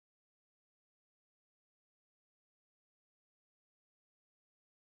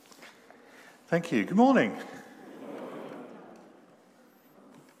Thank you. Good morning.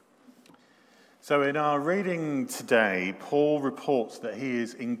 So in our reading today, Paul reports that he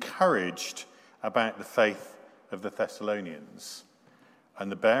is encouraged about the faith of the Thessalonians,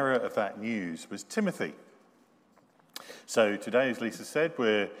 and the bearer of that news was Timothy. So today, as Lisa said,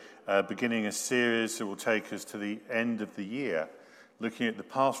 we're beginning a series that will take us to the end of the year, looking at the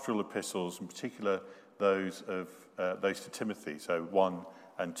pastoral epistles, in particular those to Timothy, so 1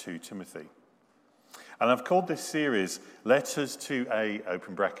 and 2 Timothy. And I've called this series Letters to a,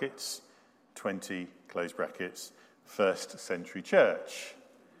 open brackets, 20, close brackets, first century church,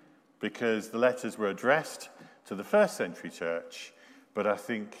 because the letters were addressed to the first century church, but I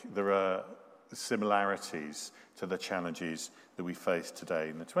think there are similarities to the challenges that we face today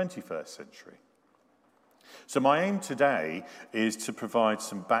in the 21st century. So my aim today is to provide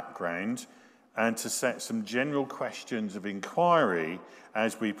some background and to set some general questions of inquiry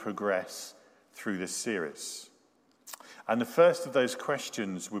as we progress through this series. And the first of those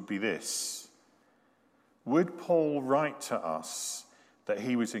questions would be this: would Paul write to us that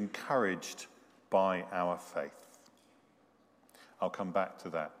he was encouraged by our faith? I'll come back to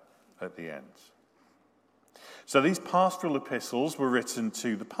that at the end. So these pastoral epistles were written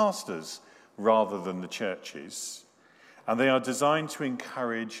to the pastors rather than the churches, and they are designed to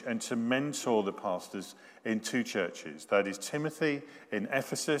encourage and to mentor the pastors in two churches, that is Timothy in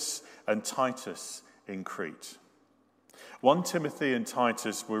Ephesus and Titus in Crete. 1 Timothy and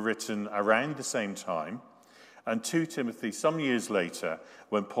Titus were written around the same time, and 2 Timothy some years later,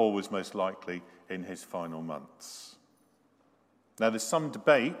 when Paul was most likely in his final months. Now, there's some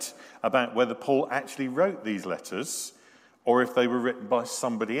debate about whether Paul actually wrote these letters or if they were written by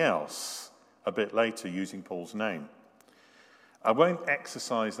somebody else a bit later using Paul's name. I won't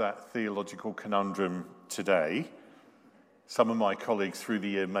exercise that theological conundrum today. Some of my colleagues through the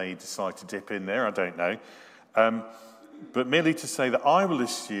year may decide to dip in there, I don't know. But merely to say that I will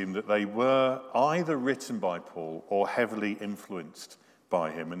assume that they were either written by Paul or heavily influenced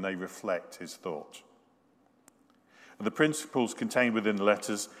by him, and they reflect his thought. The principles contained within the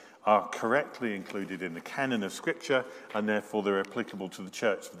letters are correctly included in the canon of Scripture, and therefore they're applicable to the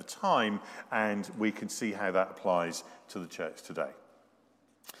church of the time, and we can see how that applies to the church today.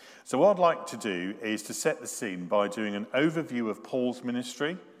 So what I'd like to do is to set the scene by doing an overview of Paul's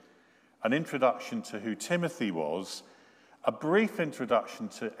ministry, an introduction to who Timothy was, a brief introduction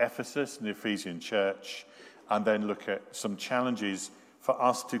to Ephesus and the Ephesian church, and then look at some challenges for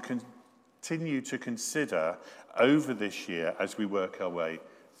us to continue to consider over this year as we work our way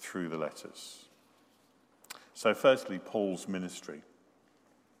through the letters. So firstly, Paul's ministry.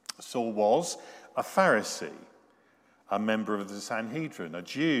 Saul was a Pharisee, a member of the Sanhedrin, a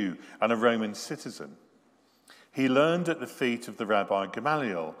Jew and a Roman citizen. He learned at the feet of the Rabbi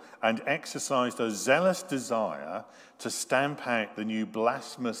Gamaliel and exercised a zealous desire to stamp out the new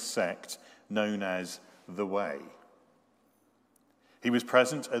blasphemous sect known as the Way. He was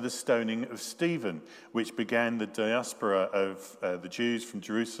present at the stoning of Stephen, which began the diaspora of the Jews from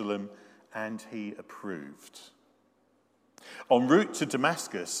Jerusalem, and he approved. En route to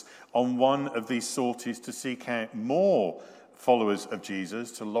Damascus, on one of these sorties to seek out more followers of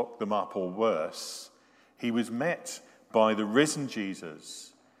Jesus, to lock them up or worse, he was met by the risen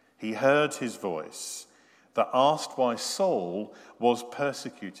Jesus. He heard his voice that asked why Saul was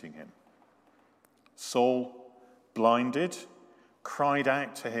persecuting him. Saul, blinded, cried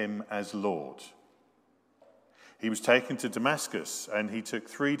out to him as Lord. He was taken to Damascus, and he took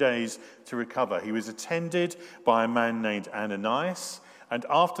 3 days to recover. He was attended by a man named Ananias, and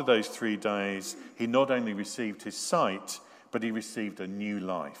after those 3 days, he not only received his sight, but he received a new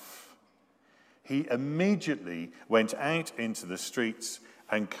life. He immediately went out into the streets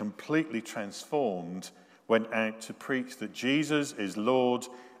and completely transformed, went out to preach that Jesus is Lord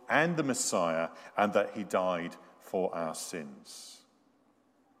and the Messiah, and that he died for our sins.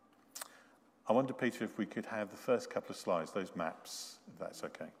 I wonder, Peter, if we could have the first couple of slides, those maps, if that's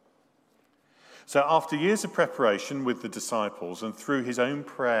okay. So after years of preparation with the disciples and through his own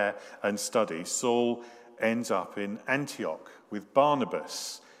prayer and study, Saul ends up in Antioch with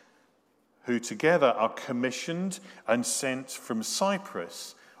Barnabas, who together are commissioned and sent from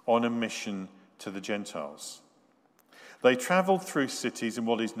Cyprus on a mission to the Gentiles. They travelled through cities in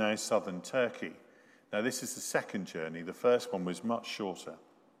what is now southern Turkey. Now, this is the second journey. The first one was much shorter.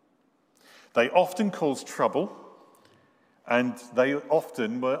 They often caused trouble, and they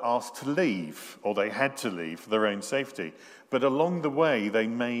often were asked to leave, or they had to leave for their own safety. But along the way, they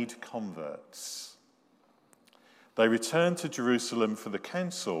made converts. They returned to Jerusalem for the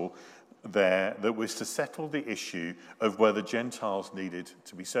council there that was to settle the issue of whether Gentiles needed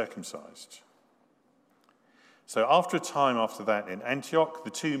to be circumcised. So after a time after that in Antioch, the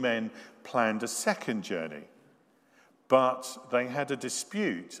two men planned a second journey. But they had a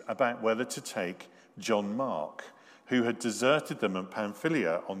dispute about whether to take John Mark, who had deserted them in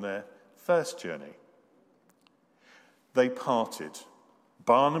Pamphylia on their first journey. They parted,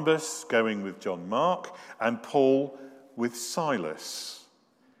 Barnabas going with John Mark and Paul with Silas.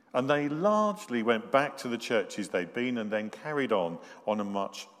 And they largely went back to the churches they'd been and then carried on a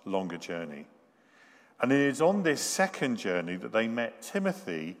much longer journey. And it is on this second journey that they met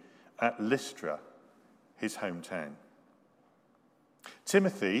Timothy at Lystra, his hometown.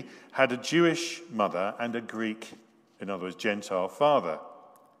 Timothy had a Jewish mother and a Greek, in other words, Gentile father.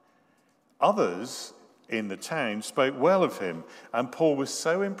 Others in the town spoke well of him, and Paul was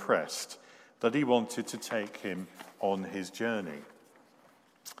so impressed that he wanted to take him on his journey.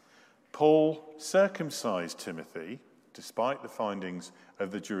 Paul circumcised Timothy, despite the findings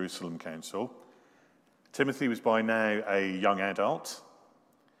of the Jerusalem Council. Timothy was by now a young adult,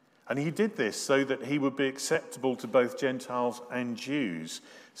 and he did this so that he would be acceptable to both Gentiles and Jews,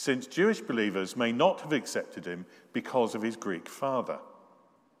 since Jewish believers may not have accepted him because of his Greek father.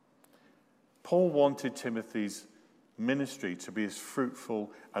 Paul wanted Timothy's ministry to be as fruitful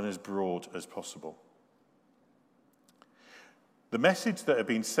and as broad as possible. The message that had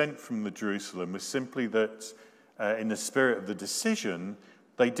been sent from the Jerusalem was simply that, in the spirit of the decision,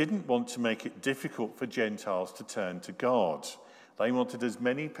 they didn't want to make it difficult for Gentiles to turn to God. They wanted as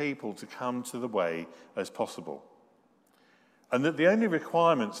many people to come to the way as possible. And that the only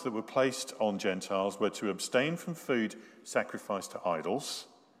requirements that were placed on Gentiles were to abstain from food sacrificed to idols,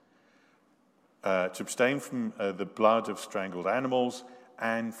 to abstain from the blood of strangled animals,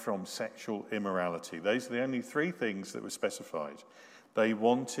 and from sexual immorality. Those are the only three things that were specified. They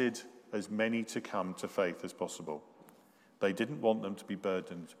wanted as many to come to faith as possible. They didn't want them to be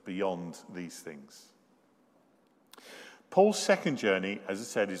burdened beyond these things. Paul's second journey, as I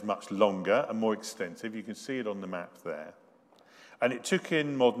said, is much longer and more extensive. You can see it on the map there. And it took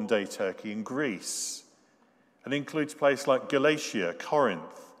in modern-day Turkey and Greece. And includes places like Galatia,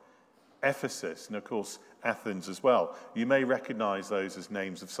 Corinth, Ephesus, and of course Athens as well. You may recognize those as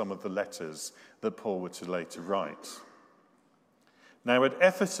names of some of the letters that Paul would to later write. Now at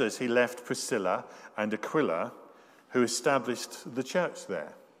Ephesus he left Priscilla and Aquila, who established the church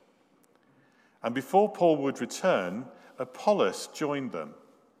there. And before Paul would return, Apollos joined them.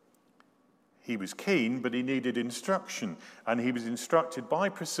 He was keen, but he needed instruction, and he was instructed by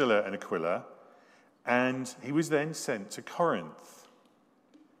Priscilla and Aquila, and he was then sent to Corinth.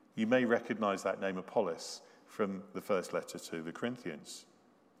 You may recognize that name Apollos from the first letter to the Corinthians.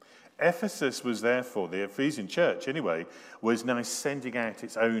 Ephesus was therefore, the Ephesian church anyway, was now sending out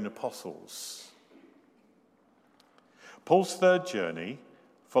its own apostles. Paul's third journey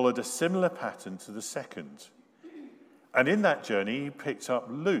followed a similar pattern to the second. And in that journey, he picked up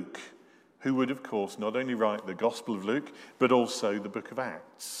Luke, who would, of course, not only write the Gospel of Luke, but also the book of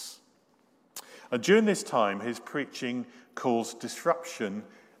Acts. And during this time, his preaching caused disruption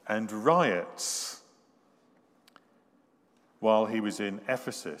and riots while he was in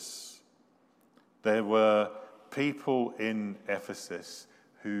Ephesus. There were people in Ephesus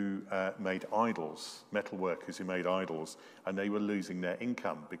who made idols, metal workers who made idols, and they were losing their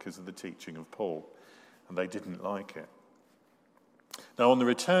income because of the teaching of Paul, and they didn't like it. Now, on the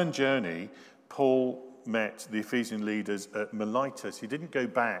return journey, Paul met the Ephesian leaders at Miletus. He didn't go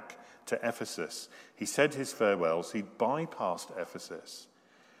back to Ephesus. He said his farewells. He bypassed Ephesus.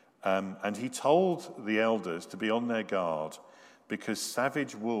 And he told the elders to be on their guard because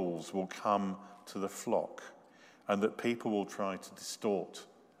savage wolves will come to the flock and that people will try to distort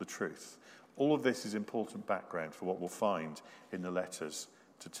the truth. All of this is important background for what we'll find in the letters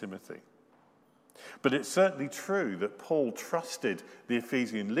to Timothy. But it's certainly true that Paul trusted the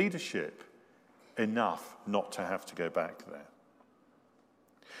Ephesian leadership enough not to have to go back there.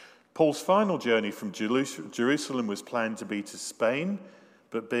 Paul's final journey from Jerusalem was planned to be to Spain,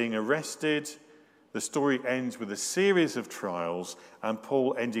 but being arrested, the story ends with a series of trials and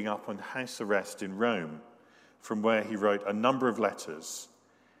Paul ending up on house arrest in Rome, from where he wrote a number of letters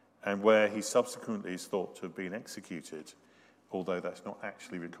and where he subsequently is thought to have been executed, although that's not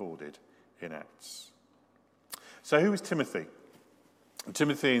actually recorded in Acts. So who was Timothy?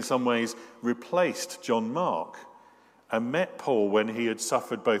 Timothy in some ways replaced John Mark and met Paul when he had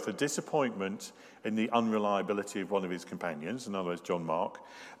suffered both a disappointment in the unreliability of one of his companions, in other words, John Mark,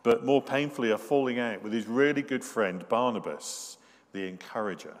 but more painfully a falling out with his really good friend Barnabas, the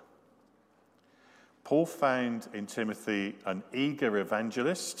encourager. Paul found in Timothy an eager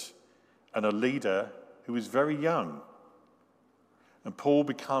evangelist and a leader who was very young. And Paul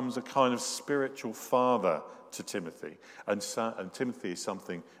becomes a kind of spiritual father to Timothy, and Timothy is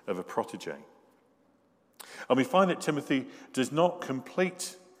something of a protege. And we find that Timothy does not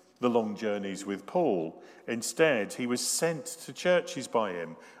complete the long journeys with Paul. Instead, he was sent to churches by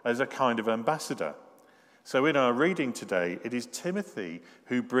him as a kind of ambassador. So in our reading today, it is Timothy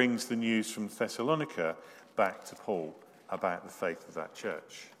who brings the news from Thessalonica back to Paul about the faith of that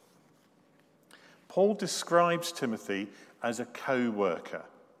church. Paul describes Timothy as a co-worker,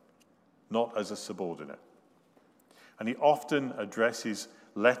 not as a subordinate. And he often addresses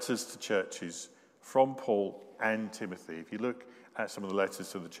letters to churches from Paul and Timothy. If you look at some of the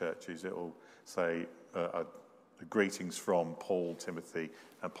letters to the churches, it will say greetings from Paul, Timothy,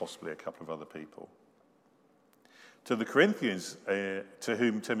 and possibly a couple of other people. To the Corinthians, to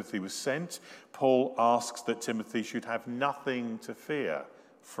whom Timothy was sent, Paul asks that Timothy should have nothing to fear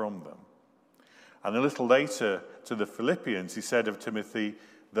from them. And a little later, to the Philippians, he said of Timothy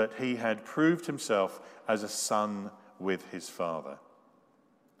that he had proved himself as a son with his father.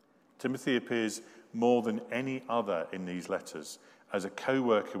 Timothy appears more than any other in these letters as a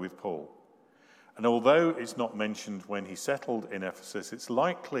co-worker with Paul. And although it's not mentioned when he settled in Ephesus, it's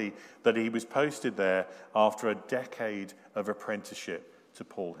likely that he was posted there after a decade of apprenticeship to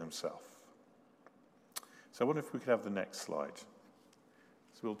Paul himself. So I wonder if we could have the next slide.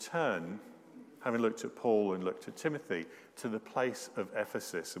 So we'll turn, having looked at Paul and looked at Timothy, to the place of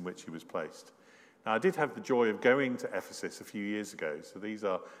Ephesus in which he was placed. Now, I did have the joy of going to Ephesus a few years ago, so these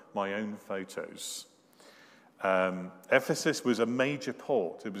are my own photos. Ephesus was a major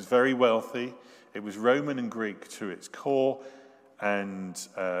port. It was very wealthy. It was Roman and Greek to its core, and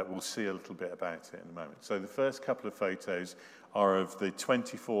we'll see a little bit about it in a moment. So the first couple of photos are of the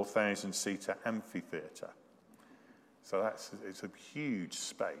 24,000-seater amphitheatre. So it's a huge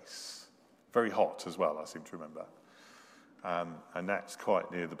space. Very hot as well, I seem to remember. And that's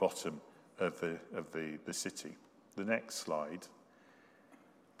quite near the bottom of the city. The next slide.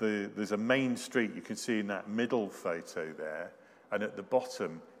 There's a main street you can see in that middle photo there, and at the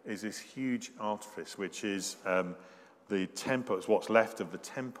bottom is this huge artifice, which is the temple. It's what's left of the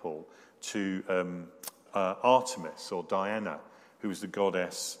temple to Artemis or Diana, who is the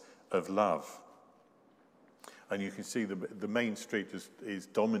goddess of love. And you can see the main street is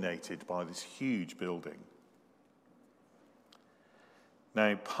dominated by this huge building.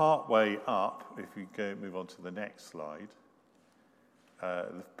 Now, partway up, if we move on to the next slide,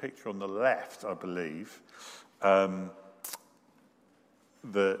 the picture on the left, I believe,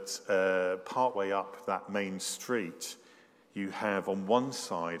 that partway up that main street, you have on one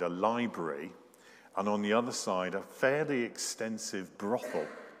side a library, and on the other side a fairly extensive brothel.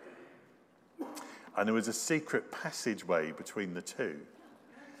 And there was a secret passageway between the two.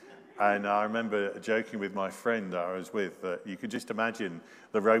 And I remember joking with my friend that I was with that you could just imagine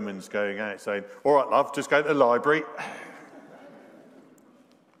the Romans going out saying, "All right, love, just go to the library."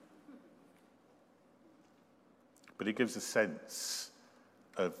 But it gives a sense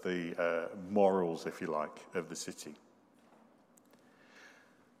of the morals, if you like, of the city.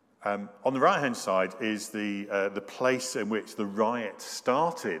 On the right-hand side is the place in which the riot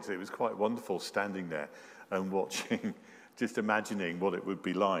started. It was quite wonderful standing there and watching, just imagining what it would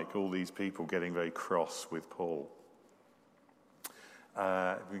be like, all these people getting very cross with Paul.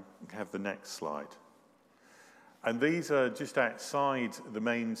 We have the next slide. And these are just outside the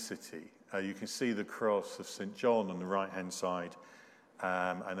main city. You can see the cross of St. John on the right-hand side.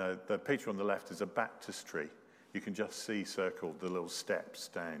 And the picture on the left is a baptistry. You can just see circled the little steps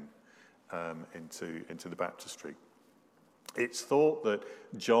down into the baptistry. It's thought that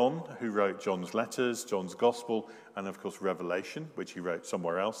John, who wrote John's letters, John's Gospel, and of course Revelation, which he wrote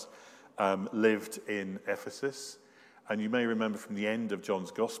somewhere else, lived in Ephesus. And you may remember from the end of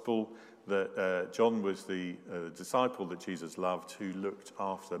John's Gospel that John was the disciple that Jesus loved who looked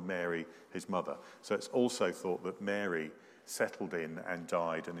after Mary, his mother. So it's also thought that Mary settled in and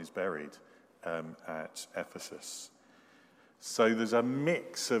died and is buried at Ephesus. So there's a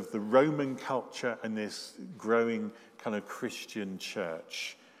mix of the Roman culture and this growing kind of Christian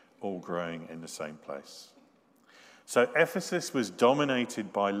church all growing in the same place. So Ephesus was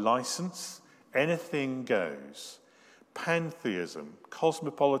dominated by license, anything goes, pantheism,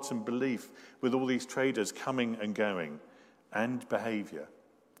 cosmopolitan belief with all these traders coming and going, and behavior,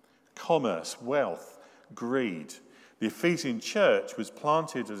 commerce, wealth, greed. The Ephesian church was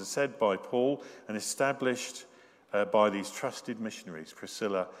planted, as I said, by Paul and established by these trusted missionaries,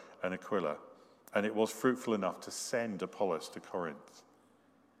 Priscilla and Aquila. And it was fruitful enough to send Apollos to Corinth.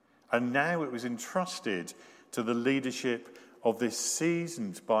 And now it was entrusted to the leadership of this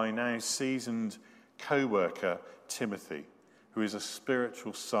by now seasoned co-worker, Timothy, who is a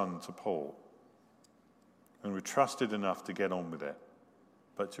spiritual son to Paul. and were trusted enough to get on with it,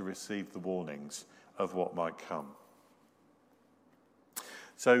 but to receive the warnings of what might come.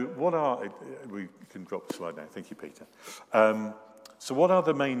 So we can drop the slide now, thank you, Peter. So what are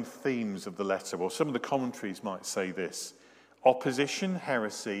the main themes of the letter? Well, some of the commentaries might say this: opposition,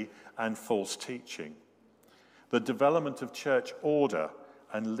 heresy, and false teaching. The development of church order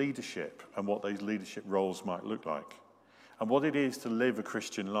and leadership, and what those leadership roles might look like, and what it is to live a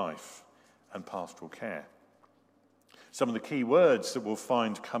Christian life, and pastoral care. Some of the key words that we'll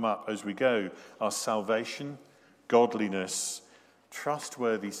find come up as we go are salvation, godliness,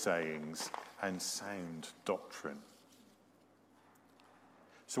 trustworthy sayings, and sound doctrine.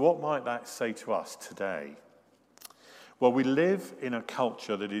 So what might that say to us today? Well, we live in a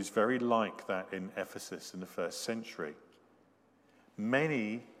culture that is very like that in Ephesus in the first century.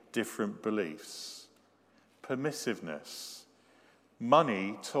 Many different beliefs, permissiveness,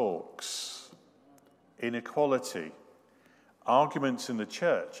 money talks, inequality, arguments in the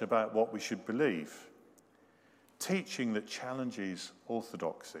church about what we should believe, teaching that challenges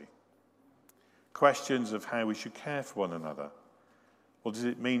orthodoxy, questions of how we should care for one another. What does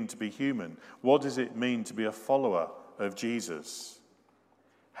it mean to be human? What does it mean to be a follower of Jesus?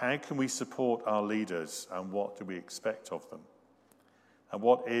 How can we support our leaders, and what do we expect of them? And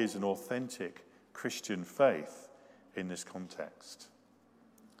what is an authentic Christian faith in this context?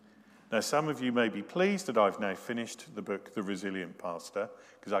 Now, some of you may be pleased that I've now finished the book, The Resilient Pastor,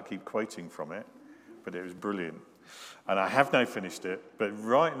 because I keep quoting from it, but it was brilliant. And I have now finished it, but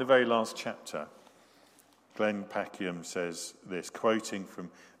right in the very last chapter, Glenn Packiam says this, quoting from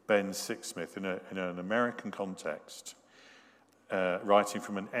Ben Sixsmith in an American context, writing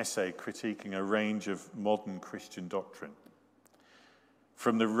from an essay critiquing a range of modern Christian doctrine.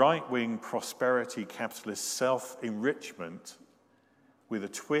 From the right-wing prosperity capitalist self-enrichment with a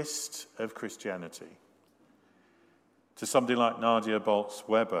twist of Christianity, to something like Nadia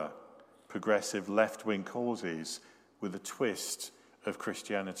Bolz-Weber, progressive left-wing causes with a twist of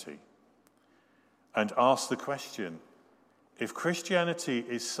Christianity. And ask the question, if Christianity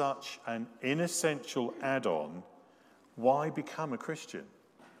is such an inessential add-on, why become a Christian?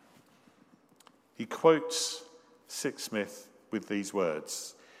 He quotes Sixsmith with these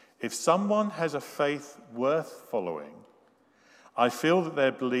words: if someone has a faith worth following, I feel that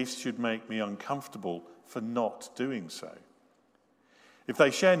their beliefs should make me uncomfortable for not doing so. If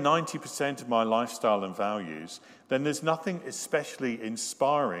they share 90% of my lifestyle and values, then there's nothing especially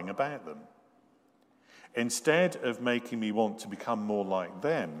inspiring about them. Instead of making me want to become more like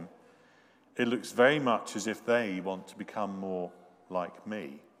them, it looks very much as if they want to become more like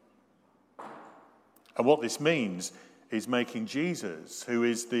me. And what this means is making Jesus, who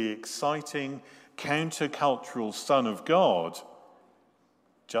is the exciting, countercultural Son of God,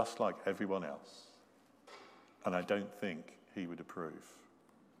 just like everyone else. And I don't think he would approve.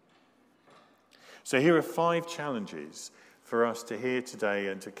 So here are 5 challenges for us to hear today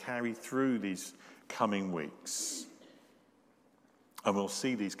and to carry through these coming weeks. And we'll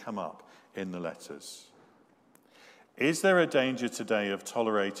see these come up in the letters. Is there a danger today of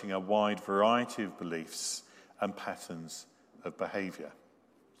tolerating a wide variety of beliefs and patterns of behaviour?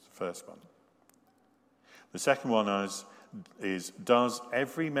 That's the first one. The second one is does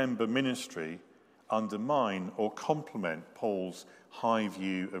every member ministry undermine or complement Paul's high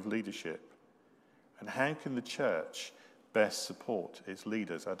view of leadership? And how can the church best support its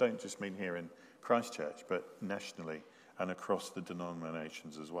leaders? I don't just mean here in Christchurch, but nationally and across the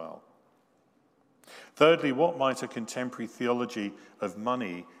denominations as well. Thirdly, what might a contemporary theology of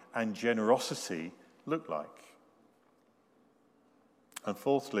money and generosity look like? And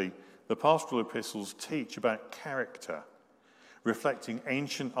fourthly, the pastoral epistles teach about character, reflecting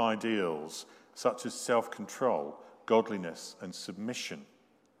ancient ideals such as self-control, godliness, and submission.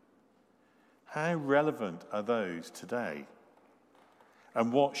 How relevant are those today?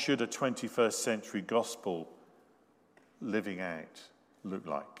 And what should a 21st century gospel living out look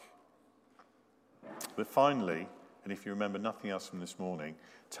like? But finally, and if you remember nothing else from this morning,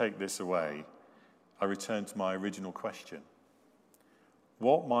 take this away. I return to my original question.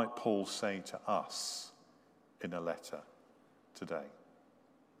 What might Paul say to us in a letter today?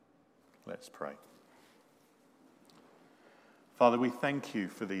 Let's pray. Father, we thank you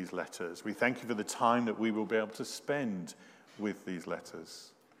for these letters. We thank you for the time that we will be able to spend with these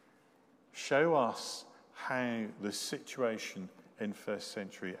letters. Show us how the situation in first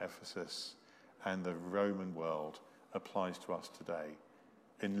century Ephesus and the Roman world applies to us today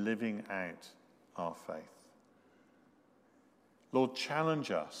in living out our faith. Lord, challenge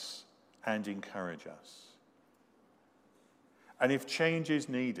us and encourage us. And if change is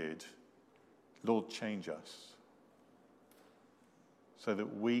needed, Lord, change us so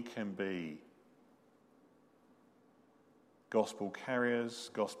that we can be gospel carriers,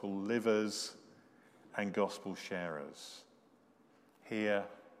 gospel livers, and gospel sharers here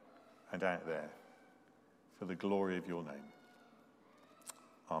and out there for the glory of your name.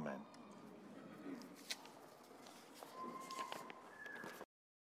 Amen.